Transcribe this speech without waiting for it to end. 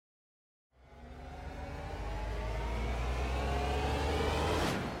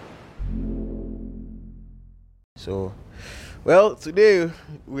So, well, today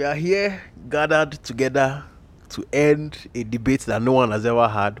we are here gathered together to end a debate that no one has ever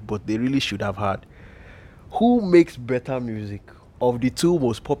had, but they really should have had. Who makes better music of the two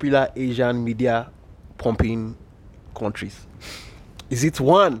most popular Asian media pumping countries? Is it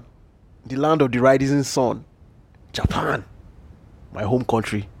one, the land of the rising sun, Japan, my home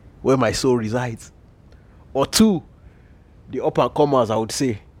country, where my soul resides? Or two, the up and comers, I would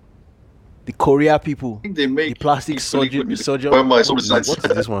say, the Korea people, think they the make plastic equally surgeon. good. Why am I so What besides? is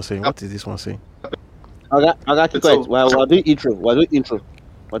this one saying? What is this one saying? I keep It's quiet. all- We're doing intro. We're doing intro.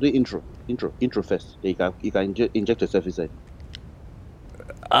 We're doing intro first. Then you can inject yourself inside.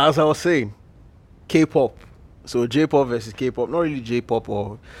 As I was saying, K-pop. So J-pop versus K-pop. Not really J-pop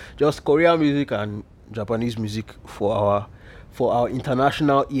or just Korean music and Japanese music for our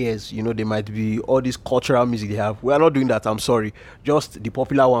international ears. You know, there might be all this cultural music they have. We are not doing that. I'm sorry. Just the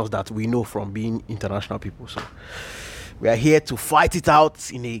popular ones that we know from being international people. So we are here to fight it out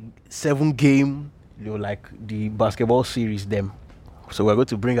in a 7-game, like the basketball series. Them. So we're going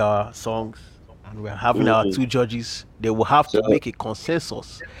to bring our songs, and we're having our two judges. They will have to So- make a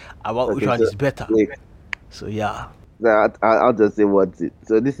consensus about which Okay, one so- is better. Wait, So yeah. I'll just say what's it.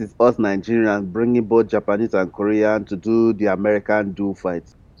 So this is us Nigerians bringing both Japanese and Korean to do the American do fight.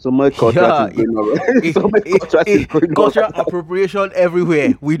 So much culture is going on. So much culture is going on. Cultural appropriation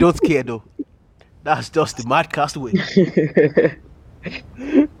everywhere. We don't care though. That's just the MADCAST way.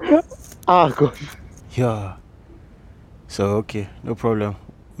 God. Yeah. So okay, no problem.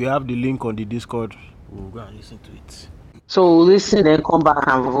 We have the link on the Discord. We'll go and listen to it. So listen and come back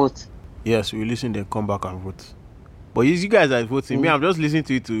and vote. Yes, we'll listen then come back and vote. But you guys are voting. Me, I'm just listening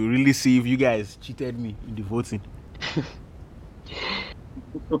to it to really see if you guys cheated me in the voting.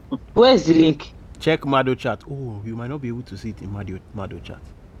 Where's the link? Check Mado chat. Oh, you might not be able to see it in Mado chat.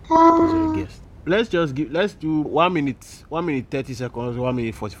 As a guest. Let's do 1 minute 30 seconds, 1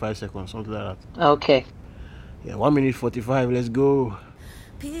 minute 45 seconds, something like that. Okay. Yeah, 1 minute 45, let's go.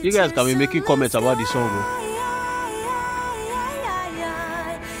 You guys can be making comments about the song. Though.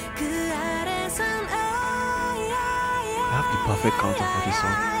 I have the perfect counter for this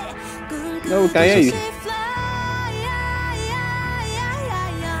song. No, we can hear you.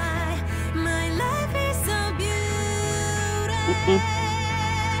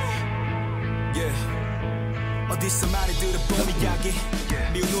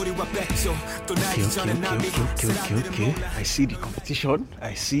 Okay. I see the competition.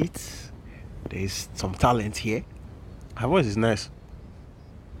 I see it. There's some talent here. Her voice is nice.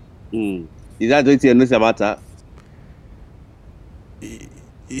 Is that what you know about her?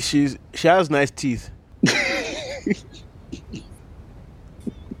 She has nice teeth.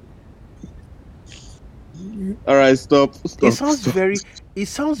 All right, stop. It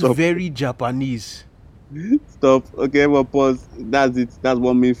sounds very Japanese. Stop. Okay, everyone pause. That's it. That's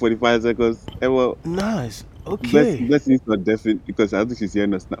 1 minute 45 seconds. Everyone, Nice. Okay. blessings not deafened because I think she's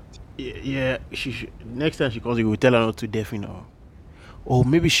hearing us now. Yeah. Next time she comes, we will tell her not to deafen her. Or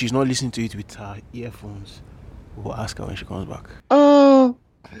maybe she's not listening to it with her earphones. We'll ask her when she comes back. Oh,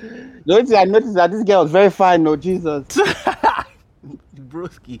 I noticed that this girl was very fine. No, Jesus.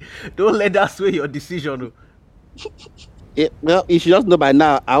 Broski, don't let that sway your decision. Well, you should just know by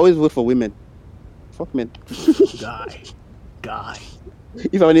now. I always vote for women. Fuck men. Guy.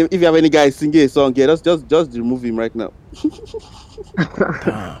 If you have any guys singing a song here, just remove him right now.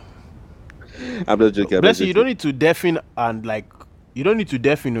 Damn. I'm not joking. Bless you. You don't need to deafen and you don't need to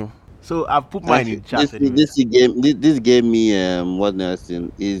deafen. So I've put mine in chat. This gave me what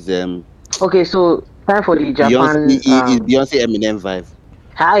nursing is Okay, so time for the Japan. Beyonce Eminem vibe.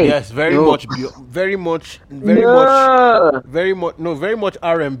 Hi. Yes, very No. much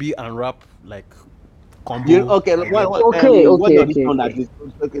R&B and rap combo. Okay. So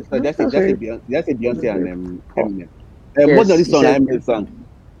that's a Beyonce and Eminem. What's this song? Eminem song.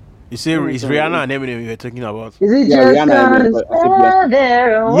 You say it's Rihanna and Eminem you were talking about. Is it Yeah, just Rihanna, gonna I think stand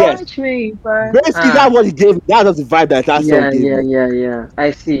there and Yes. watch me burn? Basically, that's what he gave. That was the vibe that song gave. Yeah.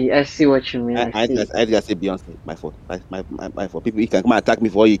 I see what you mean. I think I say Beyonce. My fault. My fault. People, you can come and attack me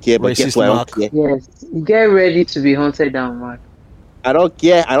for all you care, but guess what? I don't care. Yes. Get ready to be hunted down, man. I don't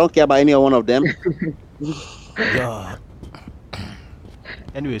care. I don't care about any one of them. Yeah.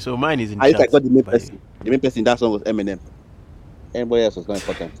 Anyway, so mine is in I got the main by- person. The main person in that song was Eminem. Anybody else was not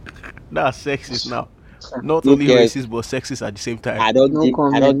important. That's sexist now. Not Who only cares? racist but sexist at the same time. I don't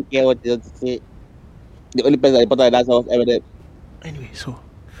comment. care what they say. The only person that important in that song was Eminem. Anyway, so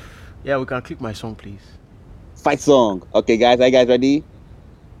yeah, we can click my song, please. Fight song. Okay, guys. Are you guys ready?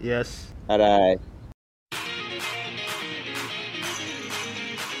 Yes. All right.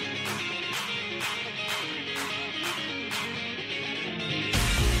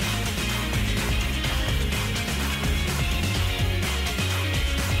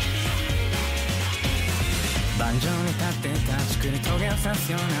 上に立って立ちくり棘を刺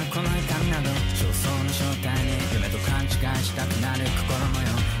すようなこの痛みなど焦燥の正体に夢と勘違いしたくなる心模様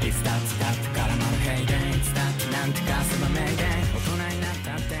いつだってからまる平原いつだってなんてかせば名言大人になっ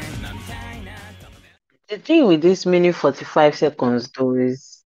たって今みたいな The thing with this mini 45 seconds though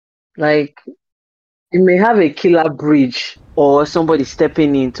is like it may have a killer bridge or somebody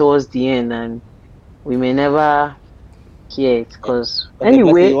stepping in towards the end and we may never hear it because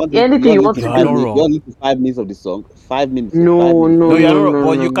anyway, anything you want to do. You want to 5 minutes of the song? 5 minutes. No, No, you're not. no,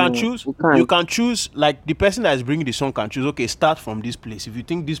 But no, you can no. choose. We can't. You can choose. Like the person that is bringing the song can choose. Okay, start from this place. If you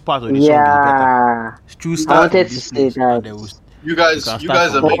think this part of the song is better, Yeah, choose I start from wanted to this say place. And then that. You guys can are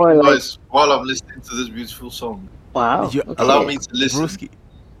start from making there. noise while I'm listening to this beautiful song. Wow. You- Okay. Allow me to listen.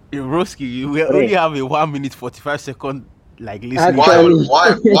 Broski, we only have a 1 minute 45 second like listening. Actually-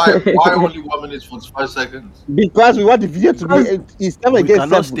 Why only 1 minute 45 seconds? Because we want the video to be. It's never We against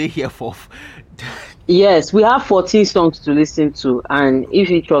cannot 7. stay here for. Yes, we have 14 songs to listen to, and if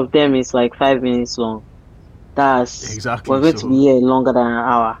each of them is like 5 minutes long, that's Exactly, we're going to so- be here longer than an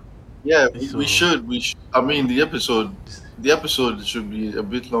hour. Yeah, So- we should. I mean, the episode should be a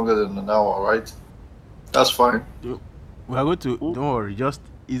bit longer than an hour, right? That's fine. We are going to. Don't worry. Just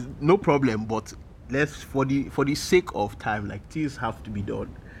is no problem. But let's for the sake of time, like things have to be done.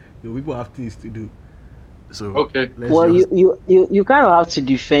 People have things to do. So Okay. let's Well, just, you kind of have to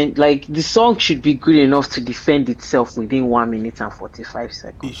defend. Like the song should be good enough to defend itself within 1 minute and 45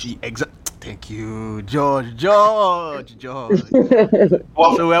 seconds. Thank you, George. So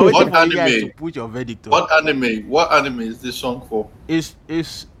What, we are waiting what for you guys to anime? put your verdict on. What anime is this song for? Is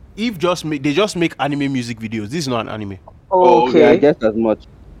if they just make anime music videos. This is not an anime. Oh, Yeah, I Okay, guess as much.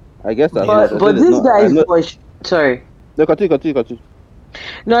 I guess as But- much. but this guy's voice. Sorry. No, continue.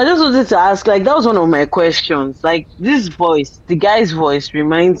 No, I just wanted to ask. Like that was one of my questions. Like this voice, the guy's voice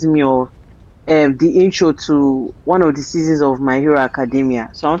reminds me of the intro to one of the seasons of My Hero Academia.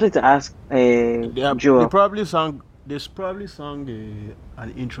 So I wanted to ask They Joel. probably sang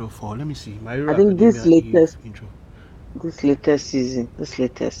an intro for. Let me see. My Hero I think this Academia Eve latest- intro. This latest season. It's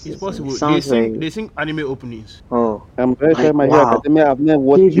possible. It They sounds sing very. anime openings. Oh, I'm very sure Like, my Hero wow. Academia. I've never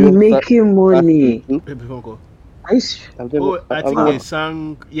watched they be you. making money. Are you s- Oh, I think they they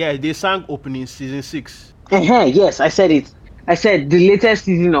sang. Yeah, they sang opening season 6. Yes, I said it. I said the latest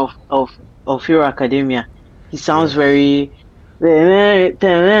season of Hero Academia. He sounds very. Yeah,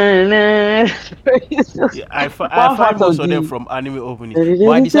 I One find part most of of them the- from anime openings.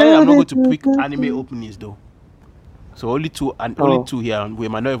 But I decided I'm not going to pick anime openings though. So only two Oh. here, and we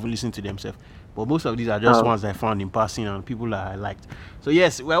might not even listen to themselves. But most of these are just Oh. ones I found in passing and people that I liked. So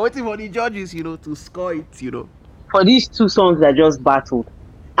yes, we're waiting for the judges, to score it, For these two songs that just battled,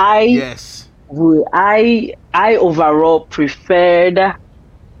 I Yes. overall preferred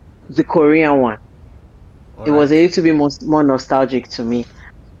the Korean one. It was a little bit more nostalgic to me.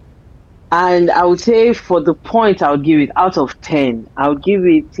 And I would say for the point, I would give it out of 10. I would give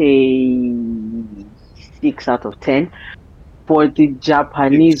it a 6 out of 10. For the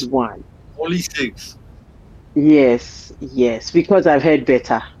Japanese one, Only 6. yes, because I've heard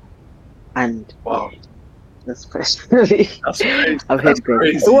better. And Wow. especially, That's crazy. I've heard That's better.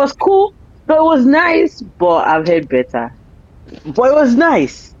 crazy. It was cool. No, it was nice, but I've heard better. But it was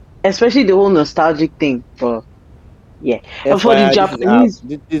nice, especially the whole nostalgic thing. But yeah, and for the Japanese,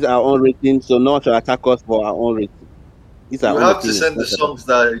 This is our own rating, so no one should attack us for our own rating. These are You our have own to rating, send the it's not songs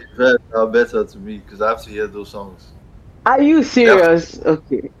that you've heard are better to me because I have to hear those songs. are you serious?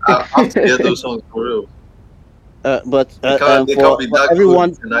 Okay. I have to hear those songs for real. But They can't be for that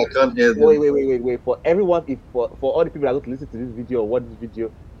everyone, good and I can't hear them. wait. For everyone, for all the people that are going to listen to this video or watch this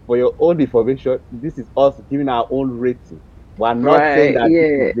video, for your own information, this is us giving our own rating. We are not saying Right, that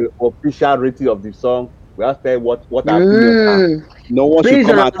this is the official rating of the song. We are saying what our opinions are. No one should Based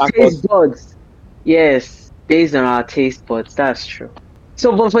come on and our attack us. taste buds. Yes, based on our taste buds. That's true.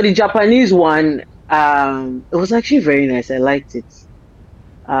 So, but for the Japanese one, it was actually very nice. I liked it.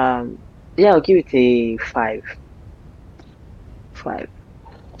 Yeah, I'll give it a 5. 5.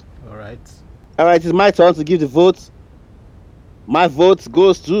 All right. All right, it's my turn to give the vote. My vote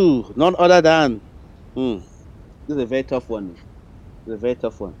goes to none other than. This is a very tough one. It's a very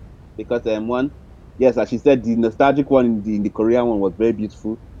tough one because one, yes, as she said, the nostalgic one in the Korean one was very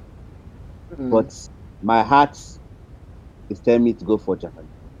beautiful, but my heart is telling me to go for Japan.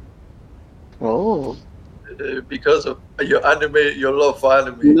 Oh. Because of your love for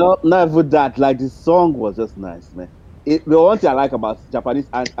anime. No, not even that. Like the song was just nice, man. The one thing I like about Japanese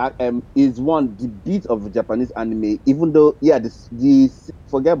is the beat of the Japanese anime. Even though,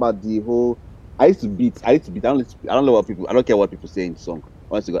 forget about the whole. I used to beat. I don't know what people. I don't care what people say in the song.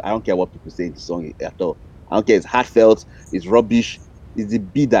 Honestly, I don't care what people say in the song at all. I don't care. It's heartfelt. It's rubbish. It's the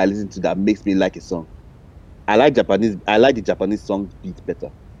beat that I listen to that makes me like a song. I like the Japanese song beat better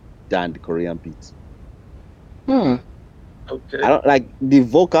than the Korean beat. Hmm. Okay. I don't like the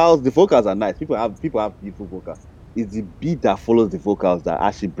vocals. The vocals are nice. People have beautiful vocals. It's the beat that follows the vocals that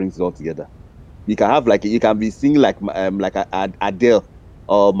actually brings it all together. You can have you can be singing like Adele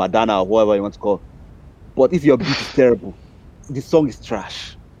or Madonna or whoever you want to call. But if your beat is terrible, the song is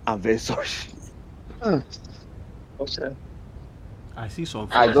trash. I'm very sorry. Okay. I see some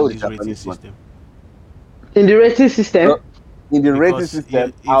I flaws go in with this rating Japanese one. system In the rating system, No, in the rating because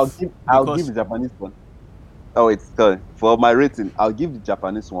system, if I'll give because the Japanese one. Oh wait, sorry. For my rating, I'll give the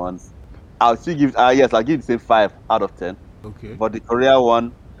Japanese one. I'll still give yes, I'll give the same 5 out of 10. okay, But the Korea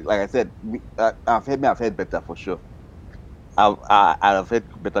one, like I said, I've heard better for sure. I've heard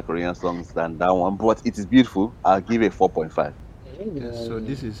better Korean songs than that one, but it is beautiful. I'll give it 4.5. yes, so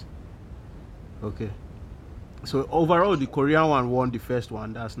this is okay. So overall, the Korean one won the first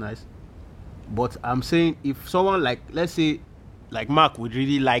one. That's nice. But I'm saying if someone like, let's say, like Mark would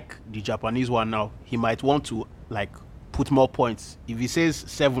really like the Japanese one now, he might want to like put more points. If he says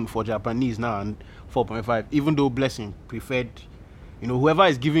 7 for Japanese now and 4.5, even though Blessing preferred, whoever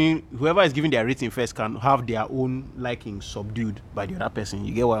is giving their rating first can have their own liking subdued by the other person.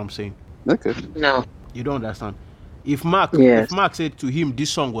 You get what I'm saying? Okay. no. You don't understand. If Mark Yes. said to him this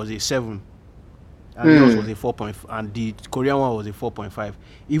song was a 7 and yours was Hmm. a 4. And the Korean one was a 4.5,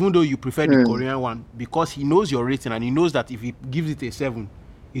 even though you prefer the Hmm. Korean one, because he knows your rating and he knows that if he gives it a 7,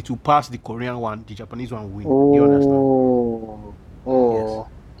 it will pass the Korean one, the Japanese one will win. Do you understand? Oh,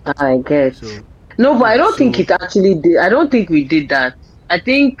 I get. So No, but I don't think so it actually did. I don't think we did that. I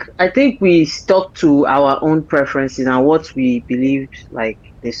think we stuck to our own preferences and what we believed like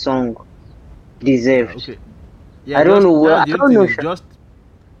the song deserved. okay. Yeah, I don't just know what that's I the only don't thing know. is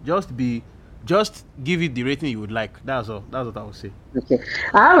just give it the rating you would like. That's all. That's what I would say. Okay.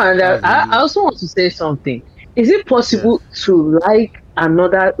 I That's the I only also want to say something. Is it possible to like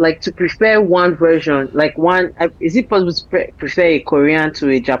another, like to prefer one version, like one? Is it possible to prefer a Korean to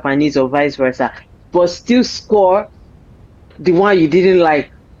a Japanese or vice versa, but still score the one you didn't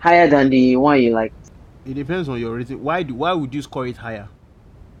like higher than the one you liked? It depends on your rating. Why would you score it higher?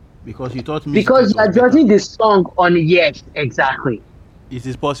 Because you thought musically Because it you was are better. judging the song on, yes, exactly. It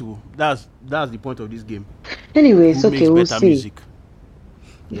is possible. That's the point of this game. Anyways, Who okay, makes we'll better see. music?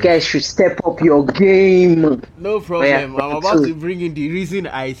 You Yes. guys should step up your game. No Oh, yeah, problem. I'm about to bring in the reason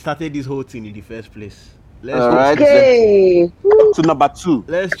I started this whole thing in the first place. Let's All just right. listen Okay. Up to number 2.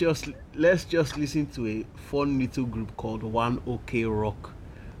 let's just listen to a fun little group called One OK Rock.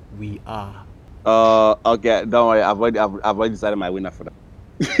 We are. Okay. Don't worry. I've already decided my winner for that.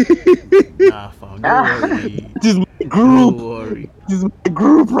 Nah, fam. Don't worry. It is my Don't group. worry. It is my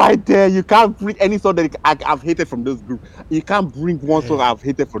group right there. You can't bring any song that I've hated from those group. You can't bring one song I've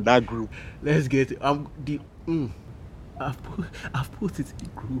hated from that group. Let's get it. I've put it in the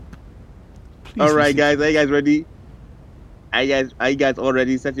group. Please All right, listen guys. to Are you it. guys ready? Are you guys all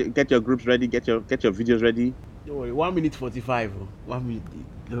ready? Get your groups ready. Get your videos ready. Don't worry. 1 minute 45. 1 minute.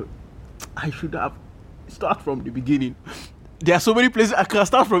 Look, I should have start from the beginning. There are so many places I can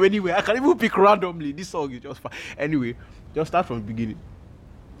start from anywhere. I can even pick randomly. This song is just fine. Anyway, just start from the beginning.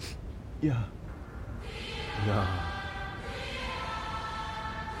 Yeah. Yeah.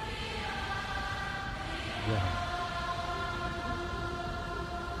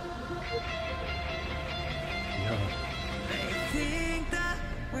 Yeah. They think that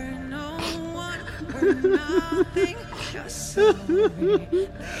we're no one, we're nothing, just sorry.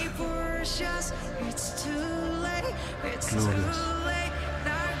 They push us, it's too late, it's too late,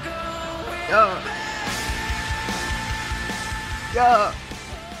 not going Yeah.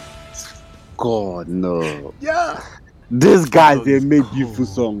 God no. Yeah. These guys Song they is make cold. beautiful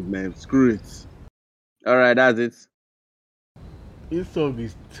songs, man. Screw it. All right, that's it. This song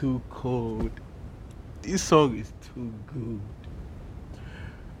is too cold. This song is too good.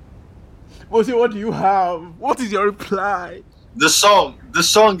 Mose, what do you have? What is your reply? The song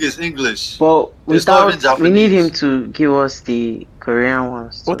is English. But It's not without, even we need him Japanese. to give us the Korean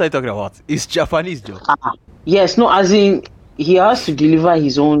ones. What are you talking about? It's Japanese, Joe. Yes, no, as in he has to deliver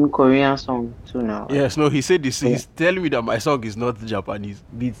his own Korean song too now. Yes, no, he said this. He's telling me that my song is not Japanese.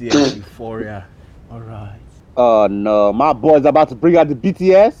 BTS Euphoria. Alright. Oh no, my boy's about to bring out the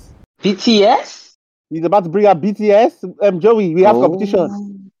BTS. BTS? He's about to bring out BTS. Joey, we have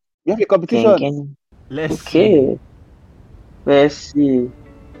competition. We have a competition. Gang. Let's Okay. see. Let's see.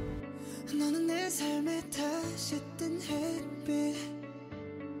 너는 내 삶에 다시 뜬 햇빛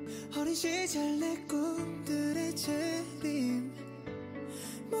어린 시절 내 꿈들의 재림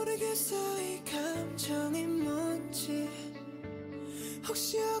모르게 알겠어 이 감정이 뭔지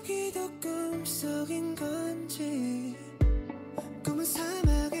혹시 여기도 꿈속인 건지 꿈은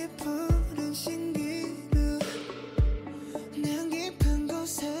사막의 푸른 신기루 난 깊은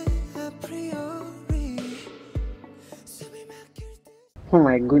곳에 아프리오리 숨이 막힐 때 Oh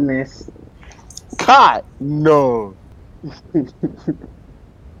my goodness. God, no.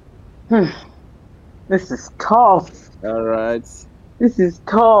 This is tough. All right. This is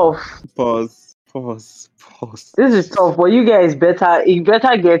tough. Pause. This is tough, but you guys better. It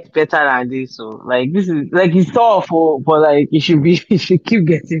better get better than this. So, like, this is like it's tough, but like it should be. It should keep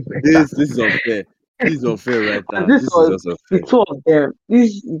getting better. This is unfair. This is unfair right now. This This is was just the unfair. two of them.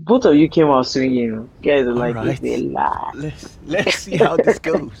 This both of you came out swinging. You guys are like, Alright. it's a lie. Let's see how this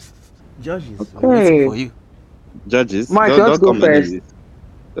goes. Judges, we're Okay. waiting for you. Judges, Mark, don't let's go come my name first. with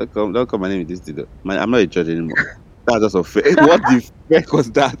this. Don't come my name with this. Dude. I'm not a judge anymore. That's just unfair. What the fuck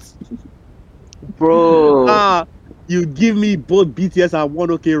was that? Bro. You give me both BTS and one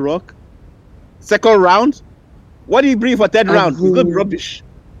OK Rock. Second round. What do you bring for third round? It's gonna be rubbish.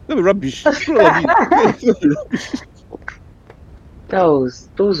 It's gonna be rubbish. It's gonna be rubbish. Those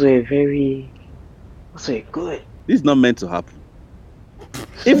were very good. This is not meant to happen.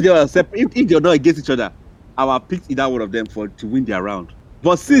 If they were separate, if they're not against each other, I would have picked either one of them to win their round.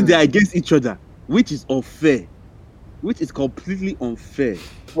 But since they're against each other, which is unfair, which is completely unfair.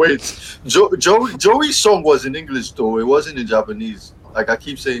 Wait, Joey's song was in English though. It wasn't in Japanese. Like I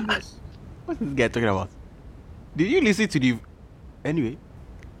keep saying this. What's this guy talking about? Did you listen to the... Anyway,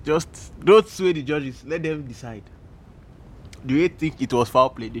 just don't sway the judges. Let them decide. Do you think it was foul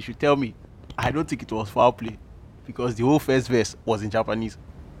play? They should tell me. I don't think it was foul play. Because the whole first verse was in Japanese.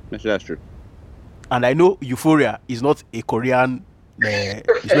 That's true. And I know Euphoria is not a Korean...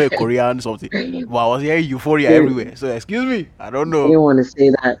 it's not a Korean something. But I was hearing Euphoria everywhere. So excuse me. I don't They know. didn't want to say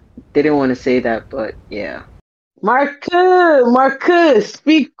that. They didn't want to say that, but yeah. Marcus,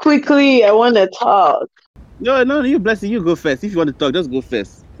 speak quickly. I want to talk. No, you blessing. You go first. If you want to talk, just go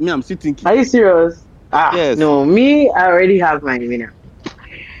first. Me, I'm still thinking. Are you serious? Yes. No, me, I already have my winner.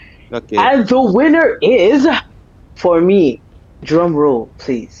 Okay. And the winner is, for me, drum roll,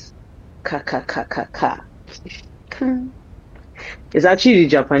 please. Ka. It's actually the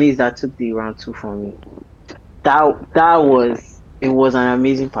Japanese that took the round 2 for me. It was an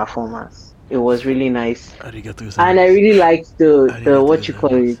amazing performance. It was really nice. And I really liked the what you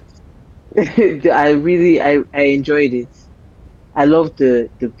call it. I enjoyed it. I loved the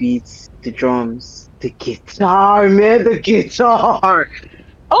beats, the drums, the guitar, man, the guitar.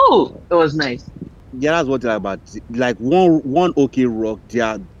 Oh, it was nice. Yeah, that's what they're about. Like one OK Rock,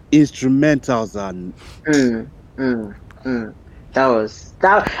 their instrumentals and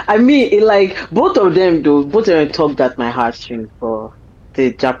that. I mean, it, like both of them tugged at my heartstrings, but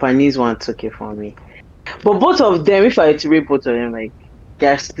the Japanese one took it from me. But both of them, if I had to rate both of them, like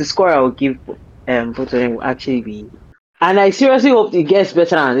guess the score I would give both of them will actually be. And I seriously hope it gets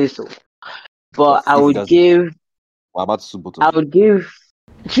better than this. But I would give. What about both I would give.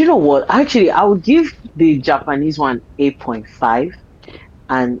 Do you know what? Actually, I would give the Japanese one 8.5,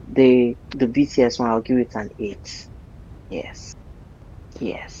 and the BTS one I'll give it an 8. Yes.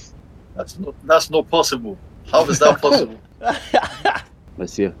 That's not possible. How is that possible?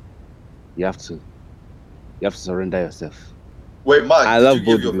 Monsieur, you have to surrender yourself. Wait, Mark, I did love you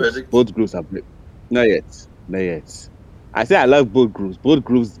both give your groups. verdict? Both groups are great. Not yet. I say I love both groups.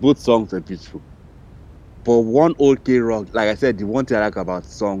 Both songs are beautiful. But one OK Rock, like I said, the one thing I like about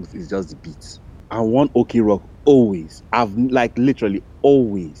songs is just the beats. And one OK Rock always, I've like literally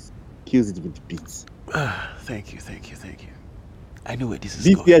always kills it with the beats. Thank you. I know where this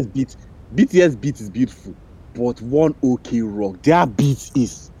is going. BTS beat is beautiful, but one OK Rock, their beat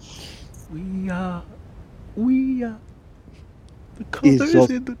is. We are. The color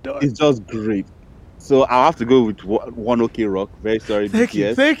in the dark. It's just great. So I'll have to go with one OK Rock. Very sorry,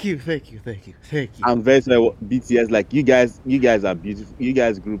 BTS. Thank you. I'm very sorry, BTS. Like you guys are beautiful. You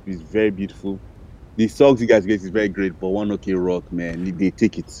guys' group is very beautiful. The songs you guys get is very great, but one OK Rock, man, they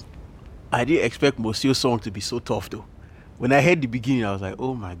take it. I didn't expect Monsieur's song to be so tough though. When I heard the beginning, I was like,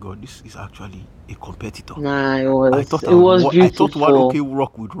 "Oh my god, this is actually a competitor." Nah, it was. I thought Beautiful. I thought one OK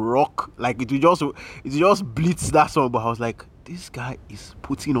Rock would rock, like it would just blitz that song. But I was like, this guy is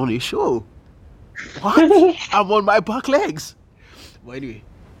putting on a show. What? I'm on my back legs. But anyway,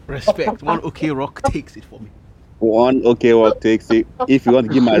 respect. One OK Rock takes it for me. One OK Rock takes it. If you want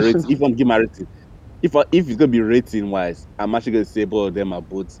to give my rating, if it's gonna be rating wise, I'm actually gonna say both of them are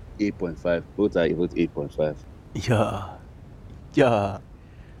both 8.5. Both are both 8.5. Yeah.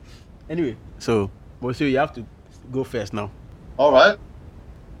 Anyway, so Monsieur, you have to go first now. All right.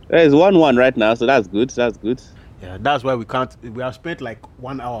 It's 1-1 right now, so that's good. That's good. Yeah, that's why we can't. We have spent like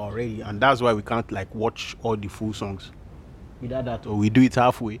 1 hour already, and that's why we can't like watch all the full songs. Either that, or we do it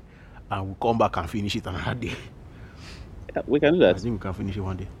halfway, and we come back and finish it another day. Yeah, we can do I that. think we can finish it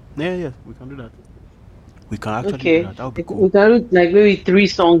one day. Yeah, we can do that. We can actually do Okay. that. That would be We cool. can do like maybe 3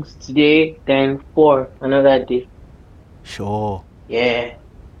 songs today, then 4 another day. Sure. Yeah.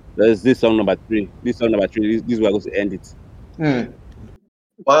 There's this song number 3. This song number 3. This is where I'm going to end it.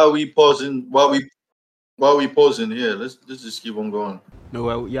 Why are we pausing? Why are we pausing here? Let's just keep on going. No,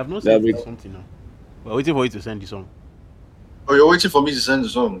 well, you have not That'll sent be- something now. We're waiting for you to send the song. Oh, you're waiting for me to send the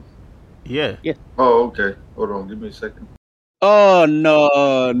song. Yeah. Oh, okay. Hold on, give me a second. Oh no.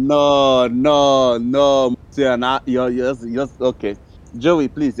 You're okay. Joey,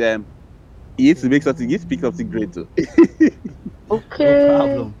 please, you need to make something. You need to pick something great too. Okay. No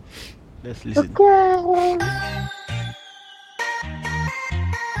problem. Let's listen. Okay.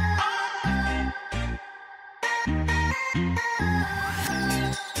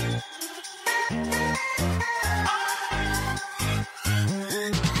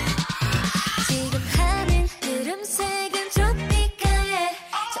 지금 하늘 구름색은 tropica에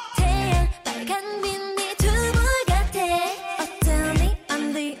저 태양 빨간 빛이 두물 같아 Oh tell me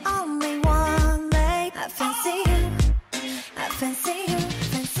I'm the only one babe I fancy you I fancy you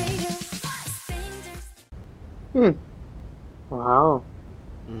fancy you Strangers Wow.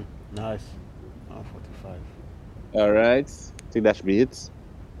 Nice. 145. All right. I think that should be it.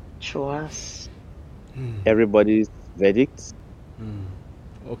 Choice. Everybody's verdict.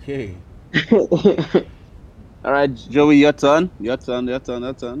 Okay. All right, Joey, your turn. Your turn. There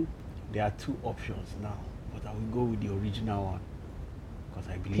are 2 options now, but I will go with the original one because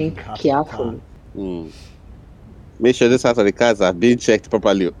I believe in Think the heart of carefully. Mm. Make sure this house of the cards are being checked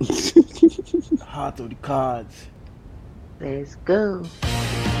properly. the heart of the cards. Let's go.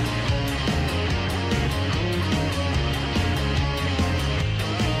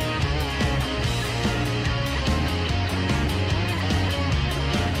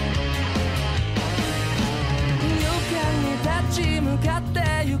 유병이 닿지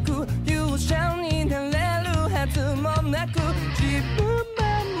무갑대 유구 유상이 날래루 하트멈 나고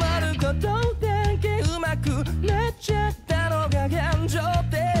지분만 마르고 동땡게 음악구 내책 단어가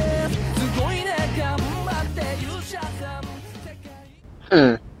감정돼 수고이네 감막대 유샤삼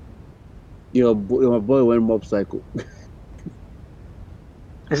Your boy went mob psycho.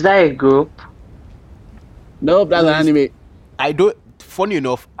 Is that a group? Nope, that's an anime. I don't. Funny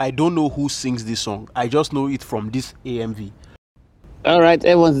enough, I don't know who sings this song. I just know it from this AMV. All right,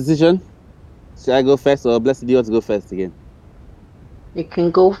 everyone's decision. Should I go first or Blessed, do you want to go first again? You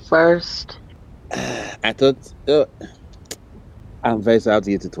can go first. I thought. I'm very sorry to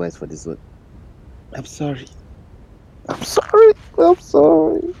get it twice for this one. I'm sorry. That's fine. That's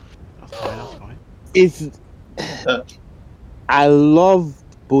fine. It's. I love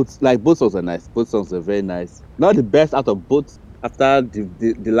both. Like both songs are nice. Both songs are very nice. Not the best out of both. After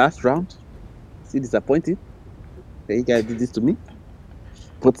the last round, see, disappointing. Okay, you guys did this to me.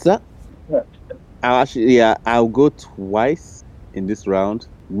 But sir, I'll go twice in this round.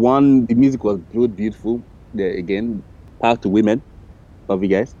 One, the music was good, beautiful. There again, power to women. Love you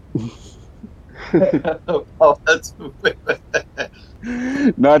guys. Oh, that's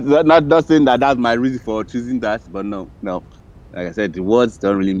Not saying that that's my reason for choosing that, but no. Like I said, the words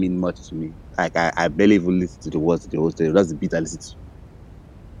don't really mean much to me. Like I barely even listen to the words of the whole story. That's the beat I listen to.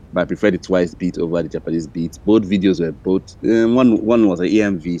 But I prefer the Twice beat over the Japanese beat. Both videos were both. One was an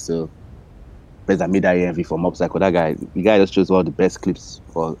EMV, so I made that EMV for Mob Psycho. That guy, the guy just chose all the best clips,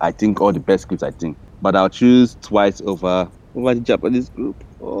 or I think all the best clips. I think, but I'll choose Twice over the Japanese group.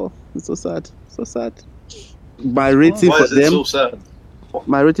 Oh, it's so sad, so sad. My rating Why for is it them. so sad?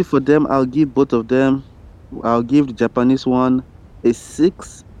 My rating for them, I'll give both of them. I'll give the Japanese one a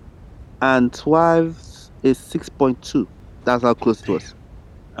 6, and Twice a 6.2. That's how close it was.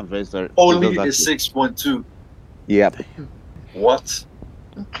 I'm very sorry. Only a 6.2. Yep. What?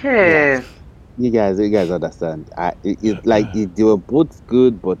 Okay. You guys understand. They were both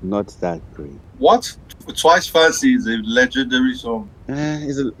good, but not that great. What? Twice Fancy is a legendary song.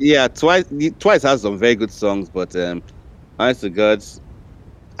 Twice has some very good songs, but honest to God,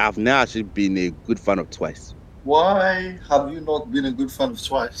 I've never actually been a good fan of Twice. Why have you not been a good fan of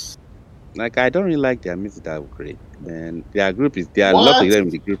Twice? Like, I don't really like their music that great. And their group there are lots of them in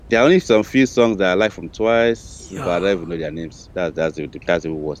the group. There are only some few songs that I like from Twice, but I don't even know their names. That's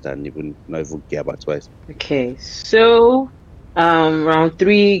even worse than not even care about Twice. Okay, so round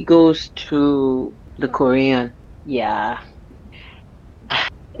 3 goes to the Korean. Yeah.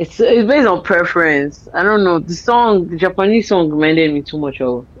 It's based on preference. I don't know. The Japanese song reminded me too much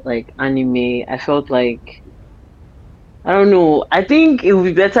of like anime. I felt like I don't know. I think it would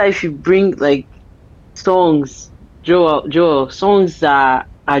be better if you bring like songs, Joel, songs that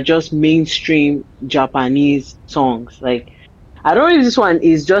are just mainstream Japanese songs. Like I don't know if this one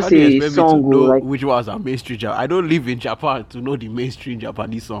is How just do you a expect me to song or know like which ones are mainstream? I don't live in Japan to know the mainstream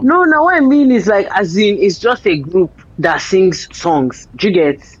Japanese song. no. What I mean is like as in it's just a group that sings songs. Do you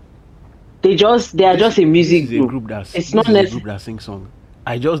get? They are just a This music is a group. group that's It's this not is a necessary. group that sings song.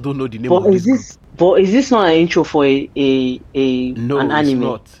 I just don't know the name But of this group. is this not an intro for an No, it's anime?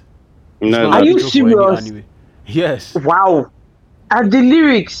 not. It's No, not Are an you intro for any serious? anime. Yes. Wow. And the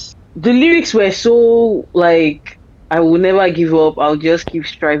lyrics were so like I will never give up. I'll just keep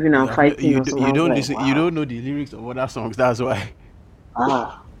striving and fighting or something. I You was don't like, listen. You wow. don't know the lyrics of other songs. That's why.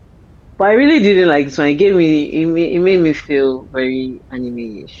 Ah. But I really didn't like this one. It made me feel very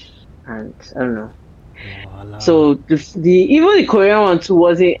anime-ish. And I don't know. So even the Korean one too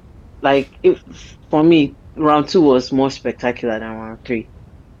wasn't like for me. Round 2 was more spectacular than round 3.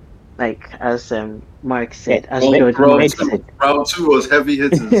 Like as Mark said, as George Mark said. Round 2 was heavy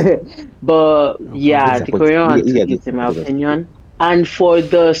hitters. But No yeah, problem. the Korean one took it in my opinion. And for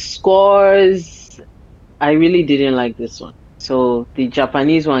the scores, I really didn't like this one. So the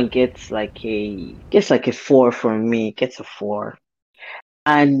Japanese one gets like a 4 from me. Gets a 4.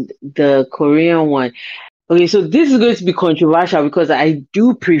 And the Korean one. Okay, so this is going to be controversial because I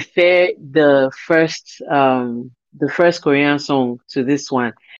do prefer the first Korean song to this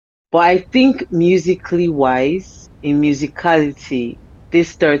one. But I think musically wise, in musicality,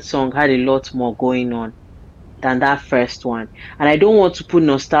 this third song had a lot more going on than that first one. And I don't want to put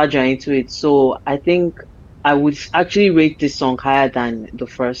nostalgia into it. So I think I would actually rate this song higher than the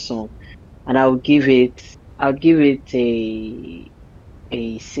first song. And I would give it a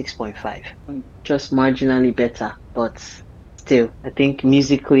 6.5. Just marginally better, but still, I think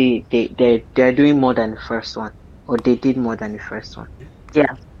musically they're doing more than the first one. Or they did more than the first one.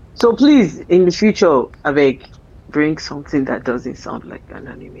 Yeah. So please, in the future, I beg, bring something that doesn't sound like an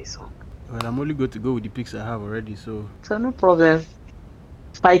anime song. Well, I'm only going to go with the picks I have already. So No problem.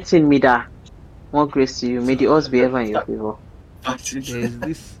 Fighting me that. More grace to you. May the odds be ever in your favor. there's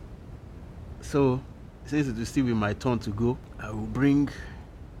this. So since it will still be my turn to go, I will bring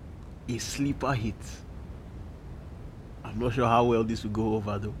a sleeper hit. I'm not sure how well this will go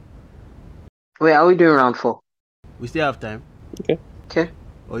over though. Wait, are we doing round 4? We still have time. Okay.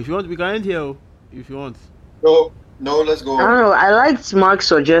 Or if you want, we can end here. If you want. No, let's go I on. don't know. I liked Mark's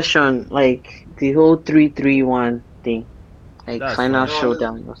suggestion, like the whole 3-3-1 thing, like That's final fine.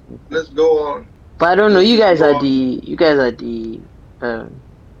 showdown or something. Let's go on. But I don't know. Let's You guys go are on. the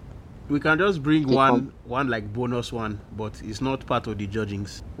We can just bring Okay, one like bonus one, but it's not part of the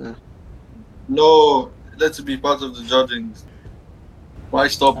judgings. No, let's be part of the judging. Why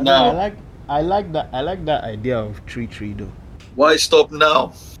stop now? I like that idea of 3-3 though. Why stop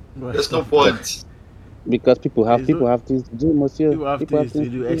now? Why There's no stop? point. Because people have There's no- things to do, monsieur. You have things to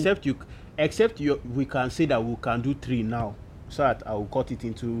do. We can say that we can do 3 now, so that I will cut it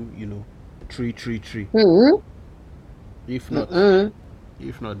into 3-3-3. Mm-hmm.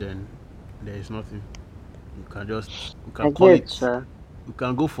 If not, then there is nothing. We can call it. We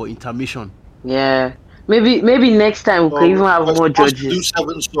can go for intermission. Yeah. Maybe next time we can even have more We're supposed to do judges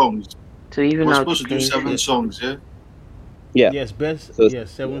 7 songs. to even We're out supposed to do 7 songs, yeah? Yeah. Yes, best. So-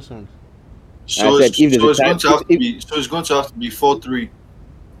 Yes, 7 songs. So I said if there's a tie- it's going to have to be 4-3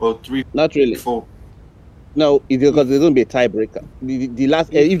 or 3-4. Not really. No, it's because there's going to be a tiebreaker. The last,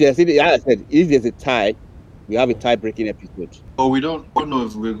 if there's a tie, we have a tie-breaking episode. Oh, we don't know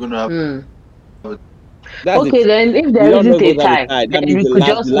if we're going to have. That's Okay, it. then if We there don't know isn't if a we're gonna tie, tie. That then means we could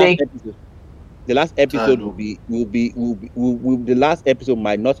just make. episode. The last episode the last episode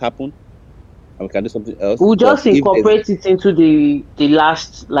might not happen, and we can do something else. We'll just But if there's- incorporate it into the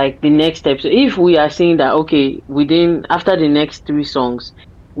last, like the next episode. If we are saying that okay, after the next 3 songs,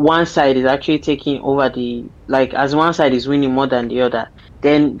 one side is actually taking over as one side is winning more than the other,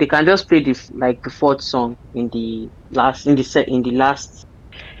 then they can just play the 4th song in the last. Do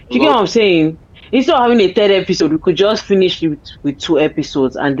you get what I'm saying? Instead of having a 3rd episode, we could just finish it with 2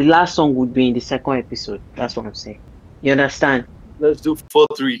 episodes, and the last song would be in the 2nd episode. That's what I'm saying. You understand? Let's do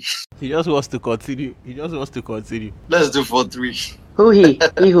 4-3. He just wants to continue. Let's do 4-3. Who he?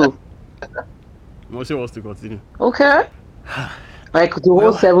 Who? Moshe wants to continue. Okay. Like the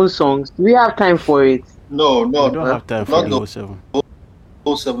whole 7 songs. Do we have time for it? No, We don't have time for not the whole 7.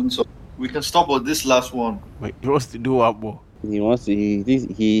 whole 7 songs. We can stop at this last one. Wait, he wants to do one more.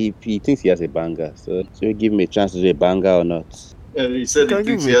 he thinks he has a banger, so should we give him a chance to do a banger or not? He said he Can give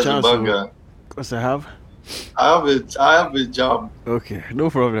thinks me he a has a chance, banger. because I have. I have a job. Okay, no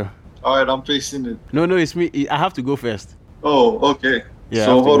problem. All right, I'm pasting it. No, it's me. I have to go first. Oh, okay. Yeah, I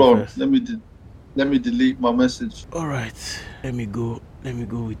So have to hold go on. first. Let me delete my message. All right, let me go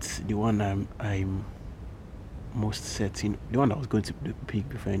with the one I'm most certain. The one I was going to pick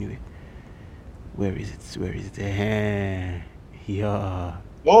before anyway. Where is it? Yeah.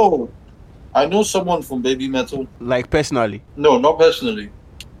 Oh, I know someone from Baby Metal. Like personally. No, not personally.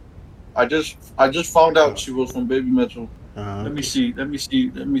 I just found out she was from Baby Metal. Let me see. Let me see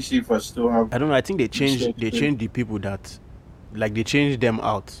if I still have. I don't know. I think they changed Sure. the people that, like, they changed them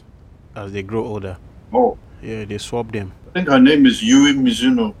out as they grow older. Oh, Yeah, they swapped them. I think her name is Yui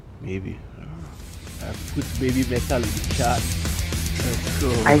Mizuno. Maybe. I put Baby Metal in the chat. Let's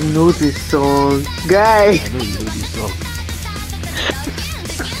go. I know this song, guys. I know you know this song.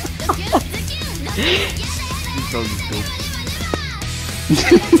 This song is dope.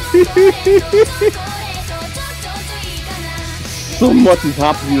 So much is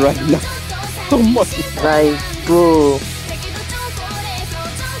happening right now. So much is Like, bro.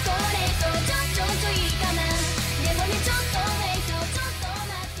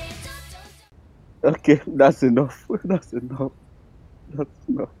 Okay, that's enough. That's enough.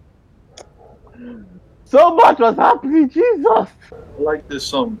 So much was happening, Jesus. I like this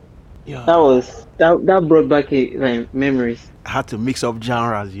song. Yeah. That brought back like memories. I had to mix up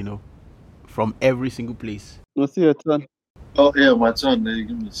genres, from every single place. We'll see your turn. Oh yeah, my turn.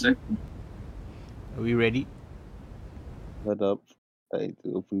 Give me a second. Are we ready? Hold up. I need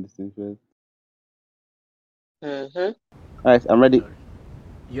to open this thing first. Mm-hmm. Alright, I'm ready.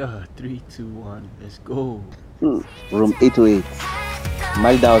 Yeah, 3, 2, 1, let's go. Room 808.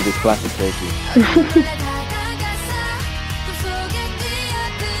 My that was a classic version.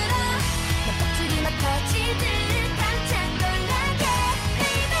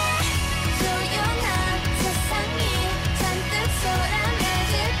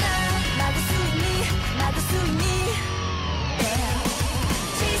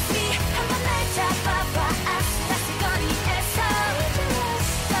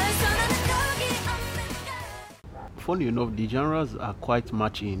 Funny enough, the genres are quite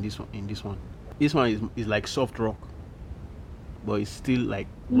matching in this one. This one is like soft rock, but it's still like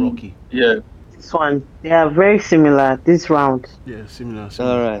rocky. Yeah. This one, they are very similar this round. Yeah, similar.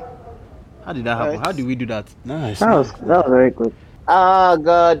 Alright. How did that happen? Alright. How did we do that? Nice. That was very good. Oh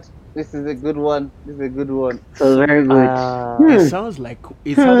God. This is a good one. So very good. It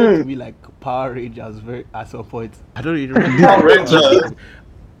sounded to me like Power Rangers at some point. I don't even remember. Power Rangers.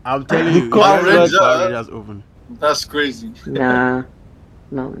 I'm telling you, Power it's Rangers. Power Rangers open. That's crazy. Nah,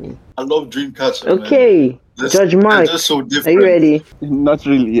 not me. I love Dreamcatcher. Okay, Judge Mark, They're just so are different. you ready? Not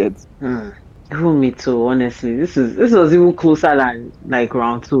really yet. Even me too, honestly. This was even closer than like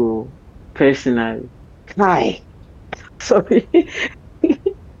round 2, personally. Hi. Sorry.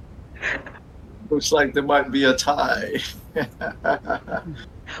 Looks like there might be a tie.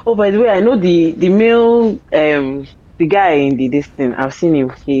 Oh, by the way, I know the male the guy in this thing. I've seen him.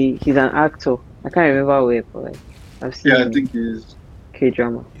 He's an actor. I can't remember where, but like, I've seen him. I think he is.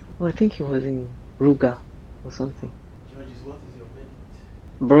 K-drama. Oh, I think he was in Ruga or something. Judges, what is your verdict?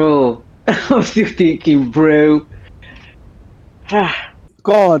 Bro, I'm still thinking, bro.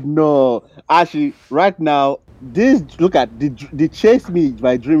 God no. Actually, right now, look at the Chase Me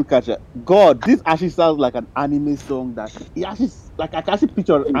by Dreamcatcher. God, this actually sounds like an anime song that it actually like I can actually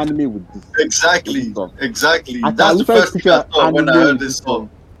picture an anime with this. Exactly. I That's the can literally first thing picture I thought when I anime heard with this this song.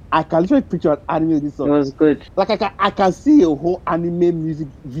 I can literally picture an anime with this It song. was good. Like I can see a whole anime music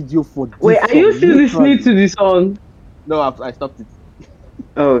video for this. Wait, are you still listening to this song? No, I stopped it.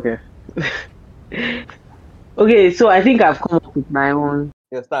 Oh, okay. Okay, so I think I've come up with my own.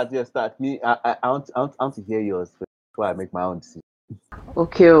 Yeah, start. Me, I want to hear yours before I make my own decision.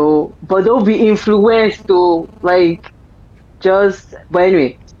 Okay, but don't be influenced though. Like, but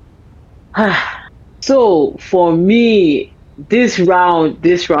anyway. So for me, this round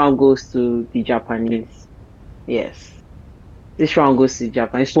goes to the Japanese. Yes, this round goes to the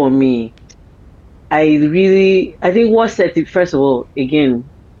Japanese for me. I think what set it, first of all, again,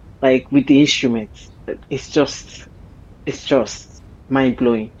 like with the instruments, it's just mind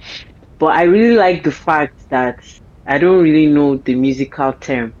blowing. But I really like the fact that I don't really know the musical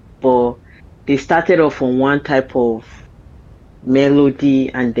term, but they started off on one type of melody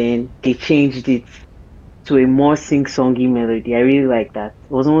and then they changed it to a more sing-songy melody. I really like that.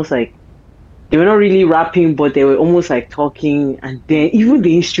 It was almost like they were not really rapping, but they were almost like talking, and then even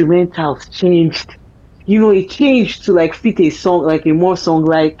the instrumentals changed. It changed to like fit a song, like a more song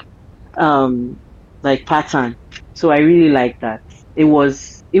like pattern. So I really like that. It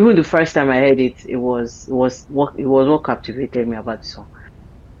was, even the first time I heard it, it was what captivated me about the song.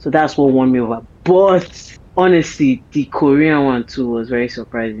 So that's what won me over. But honestly, the Korean one too was very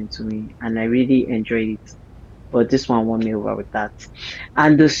surprising to me, and I really enjoyed it. But this one won me over with that.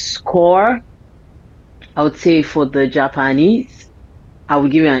 And the score, I would say for the Japanese, I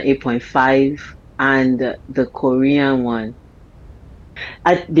would give it an 8.5, and the Korean one,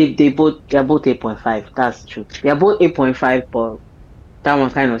 they're both 8.5. That's true. They're both 8.5, but that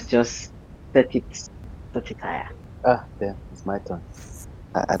one kind of just set it higher. Damn, it's my turn.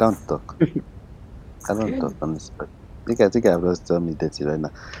 I don't talk. I don't talk on this, but I think I've just told me dirty right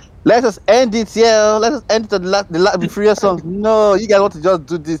now. Let us end it, yeah. Let us end it the last freer song. No, you guys want to just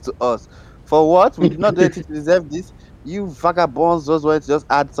do this to us. For what? We did not do anything to deserve this. You vagabonds just want to just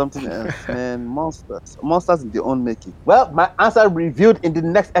add something else, man. Monsters in their own making. Well, my answer revealed in the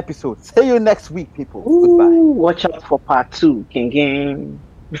next episode. See you next week, people. Goodbye. Watch out for part 2. King.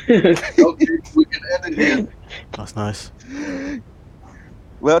 Okay, we can end it here. That's nice.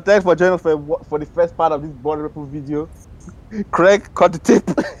 Well, thanks for joining us for the first part of this Border Ripple video. Craig, cut the tape.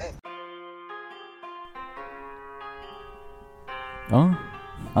 Huh?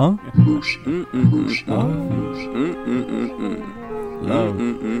 Love.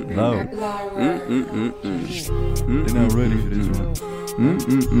 They're not ready for this one.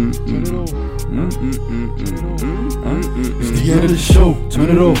 It's the end of the show. Turn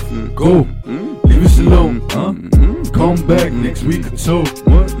it off. Go. Leave us alone. Come back next week or so.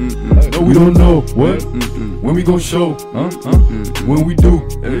 What? No, we don't know. What? When we gon' show? When we do,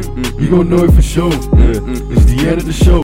 you gon' know it for sure. It's the end of the show.